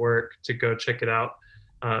Aaron's work to go check it out.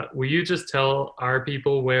 Will you just tell our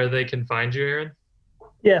people where they can find you, Aaron?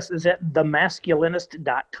 Yes, it's at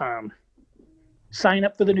themasculinist.com. Sign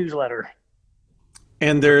up for the newsletter.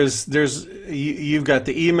 And you've got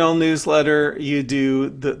the email newsletter,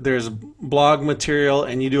 there's blog material,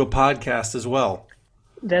 and you do a podcast as well.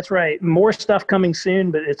 That's right. More stuff coming soon,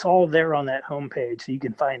 but it's all there on that homepage, so you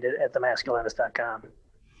can find it at themasculinist.com.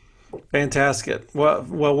 Fantastic. Well,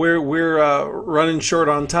 we're running short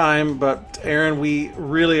on time, but Aaron, we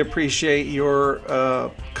really appreciate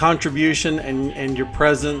your contribution and your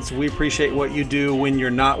presence. We appreciate what you do when you're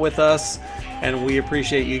not with us, and we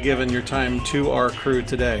appreciate you giving your time to our crew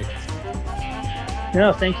today.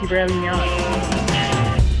 No, thank you for having me on.